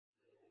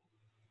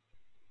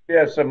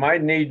Yeah, so my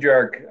knee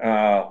jerk,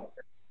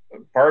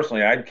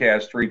 personally, I'd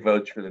cast 3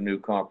 votes for the new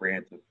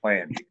comprehensive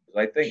plan because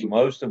I think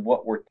most of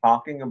what we're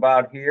talking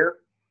about here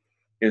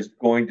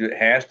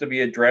has to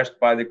be addressed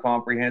by the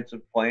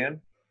comprehensive plan.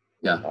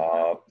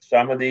 Yeah.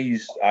 Some of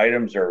these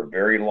items are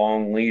very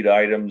long lead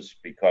items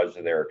because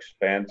of their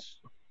expense.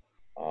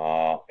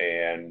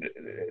 And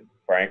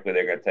frankly,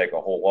 they're going to take a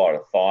whole lot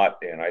of thought.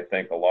 And I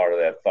think a lot of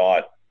that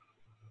thought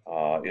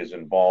is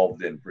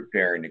involved in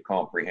preparing the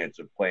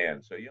comprehensive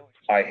plan. So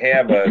I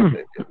have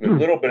a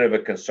little bit of a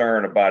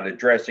concern about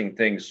addressing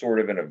things sort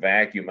of in a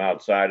vacuum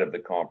outside of the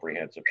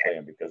comprehensive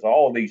plan because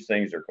all of these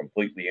things are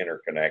completely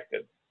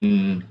interconnected.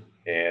 Mm.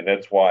 And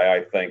that's why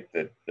I think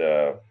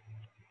that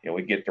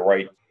we get the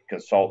right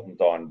consultant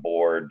on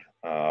board.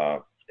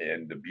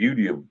 And the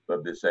beauty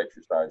of this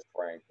exercise,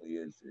 frankly,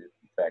 is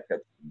in fact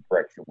that's the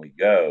direction we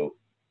go.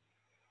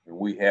 And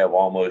we have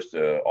almost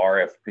a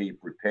RFP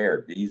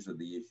prepared. These are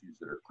the issues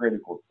that are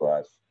critical to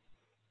us.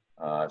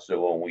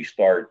 So when we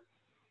start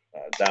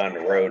down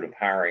the road of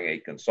hiring a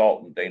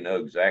consultant, they know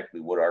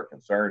exactly what our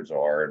concerns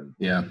are. And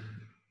yeah,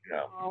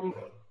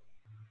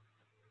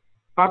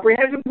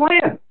 comprehensive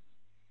plan.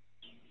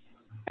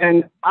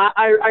 And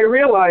I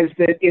realize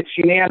that it's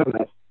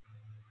unanimous.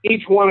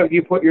 Each one of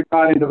you put your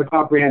thought into the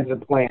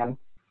comprehensive plan.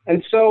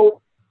 And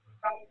so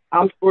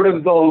I'm sort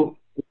of the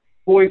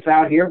voice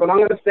out here, but I'm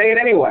going to say it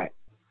anyway.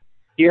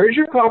 Here's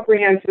your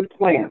comprehensive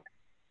plan.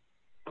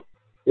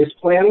 This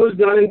plan was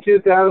done in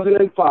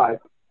 2005.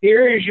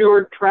 Here is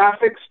your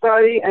traffic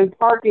study and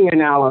parking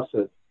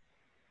analysis.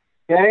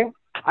 Okay?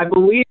 I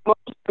believe most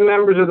of the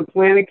members of the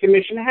Planning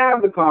Commission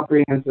have the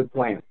comprehensive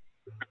plan.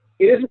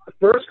 It isn't the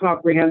first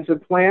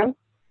comprehensive plan.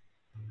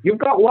 You've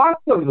got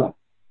lots of them.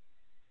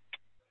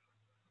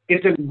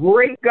 It's a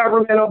great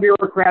governmental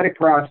bureaucratic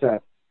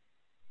process.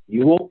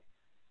 You will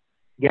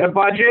get a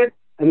budget,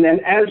 and then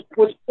as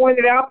was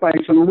pointed out by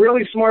some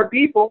really smart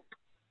people,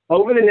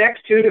 over the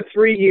next 2 to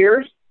 3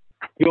 years,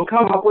 you'll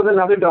come up with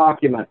another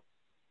document.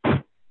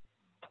 And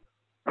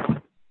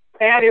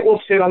it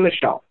will sit on the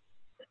shelf.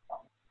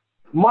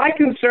 My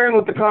concern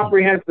with the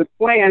comprehensive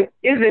plan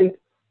isn't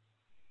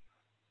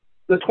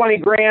the 20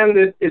 grand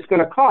that it's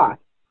going to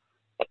cost.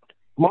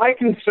 My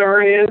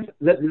concern is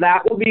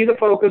that will be the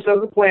focus of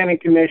the Planning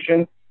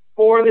Commission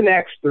for the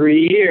next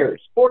 3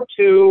 years, or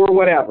 2, or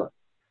whatever.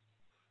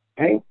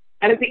 Okay?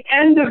 And at the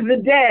end of the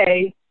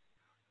day,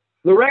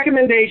 the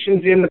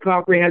recommendations in the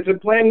comprehensive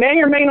plan may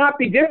or may not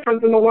be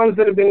different than the ones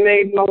that have been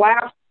made in the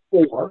last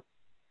 4.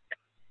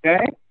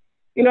 Okay?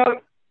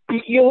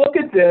 You look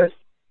at this,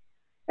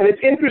 and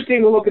it's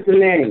interesting to look at the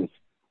names.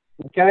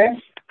 Okay?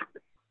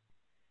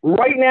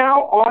 Right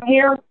now, on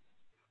here,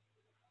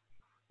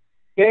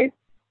 okay,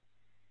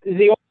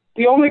 the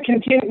only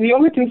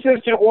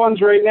consistent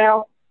ones right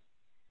now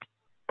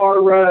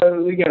are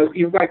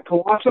you've got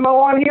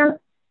Colosimo on here,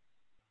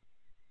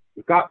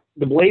 you've got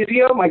De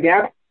Blasio, my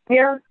dad,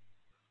 here.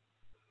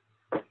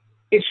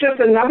 It's just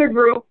another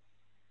group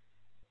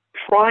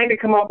trying to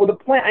come up with a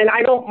plan, and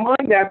I don't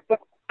mind that, but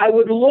I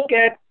would look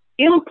at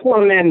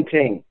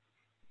implementing.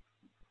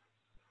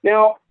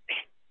 Now,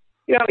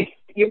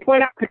 you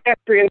point out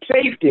pedestrian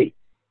safety.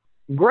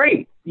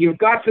 Great. You've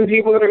got some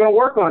people that are going to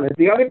work on it.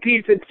 The other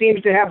piece that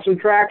seems to have some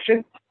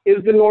traction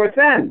is the north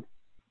end.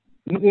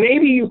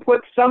 Maybe you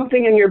put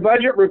something in your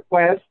budget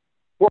request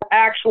for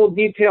actual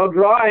detailed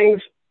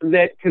drawings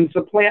that can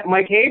supplant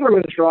Mike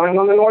Haberman's drawing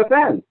on the north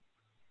end.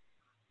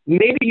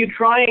 Maybe you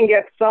try and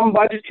get some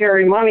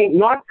budgetary money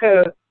not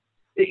to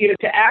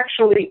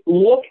actually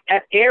look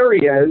at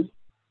areas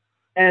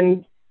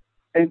and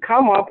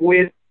come up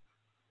with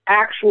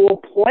actual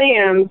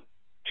plans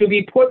to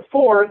be put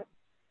forth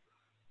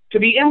to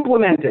be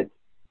implemented.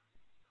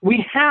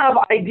 We have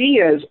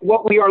ideas.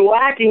 What we are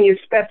lacking is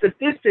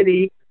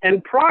specificity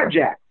and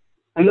projects.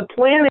 And the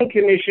Planning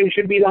Commission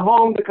should be the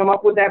home to come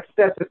up with that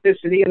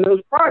specificity in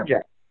those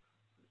projects.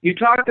 You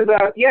talked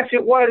about, yes,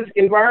 it was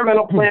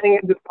environmental planning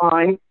and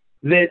design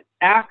that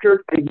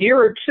after a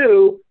year or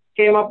 2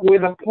 came up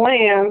with a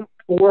plan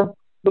for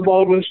the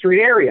Baldwin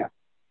Street area.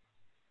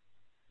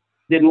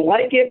 Didn't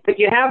like it, but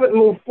you haven't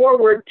moved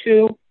forward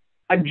to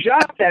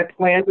adjust that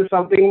plan to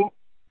something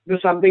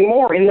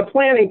more in the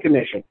Planning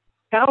Commission.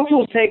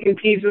 Council's taken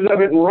pieces of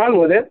it and run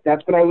with it.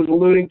 That's what I was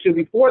alluding to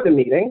before the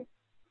meeting.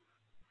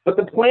 But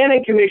the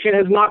Planning Commission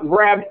has not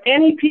grabbed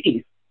any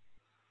piece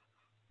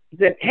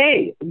that,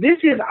 hey, this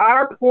is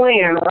our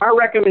plan or our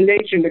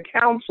recommendation to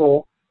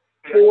Council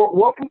for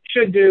what we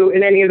should do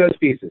in any of those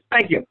pieces.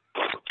 Thank you.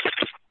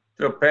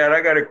 So, Pat,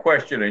 I got a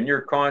question. In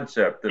your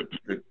concept,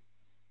 the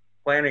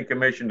Planning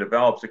Commission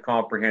develops a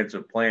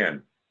comprehensive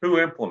plan. Who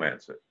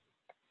implements it?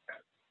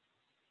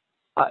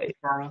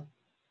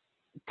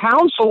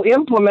 Council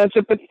implements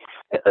it, but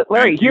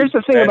Larry, here's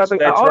the thing about the.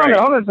 Hold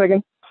on a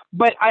second.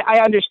 But I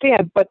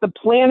understand. But the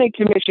Planning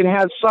Commission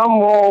has some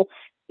role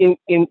in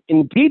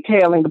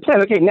detailing the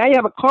plan. Okay, now you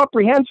have a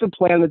comprehensive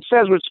plan that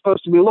says we're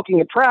supposed to be looking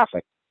at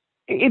traffic.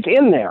 It's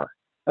in there.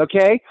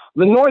 Okay,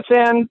 the north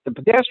end, the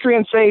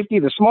pedestrian safety,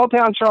 the small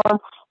town charm,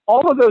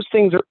 all of those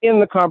things are in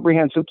the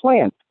comprehensive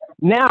plan.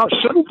 Now,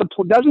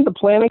 doesn't the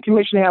planning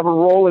commission have a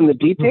role in the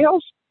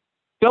details?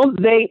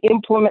 Don't they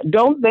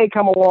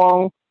come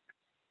along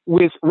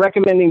with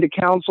recommending to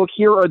council,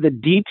 here are the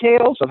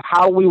details of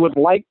how we would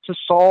like to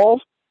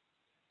solve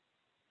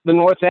the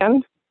north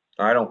end?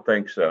 I don't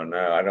think so.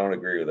 No, I don't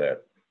agree with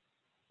that.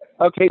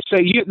 Okay, so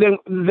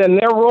then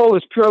their role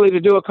is purely to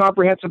do a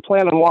comprehensive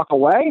plan and walk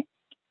away?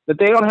 That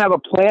they don't have a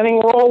planning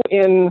role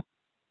in,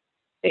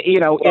 I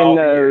mean,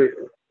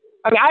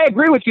 I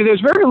agree with you.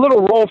 There's very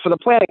little role for the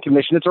planning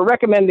commission. It's a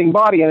recommending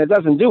body, and it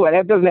doesn't do it.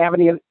 It doesn't have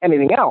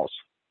anything else.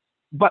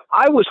 But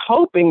I was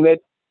hoping that,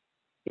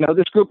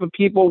 this group of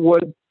people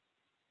would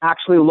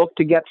actually look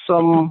to get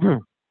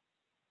some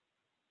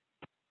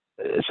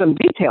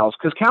details,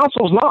 because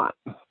council's not.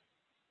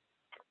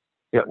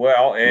 Yeah.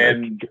 Well,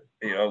 and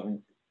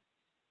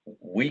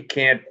we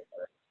can't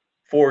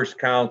force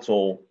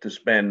council to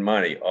spend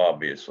money,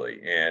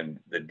 obviously, and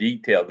the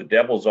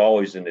devil's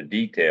always in the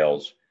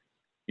details.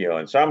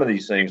 And some of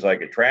these things,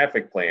 like a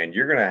traffic plan,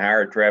 you're going to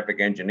hire a traffic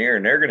engineer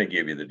and they're going to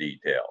give you the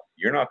detail.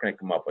 You're not going to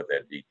come up with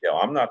that detail.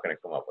 I'm not going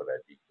to come up with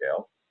that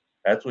detail.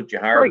 That's what you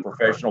hire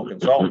professional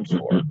consultants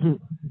for.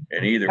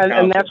 And either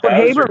council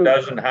does or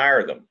doesn't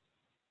hire them.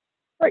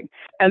 Right.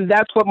 And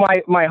that's what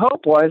my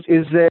hope was,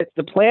 is that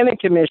the planning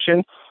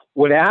commission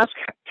would ask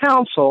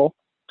council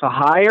to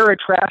hire a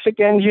traffic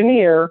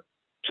engineer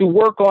to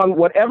work on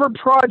whatever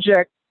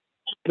project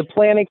the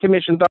planning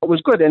commission thought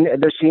was good. And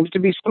there seems to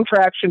be some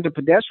traction to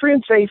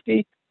pedestrian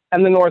safety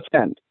and the north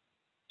end.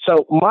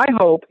 So my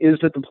hope is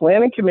that the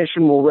planning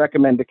commission will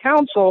recommend to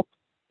council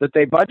that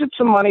they budget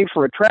some money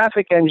for a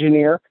traffic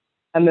engineer,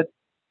 and that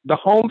the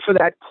home for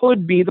that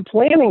could be the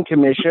planning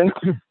commission,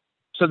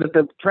 so that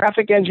the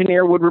traffic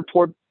engineer would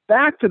report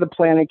back to the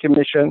planning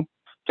commission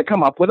to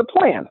come up with a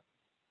plan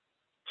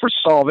for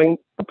solving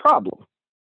the problem.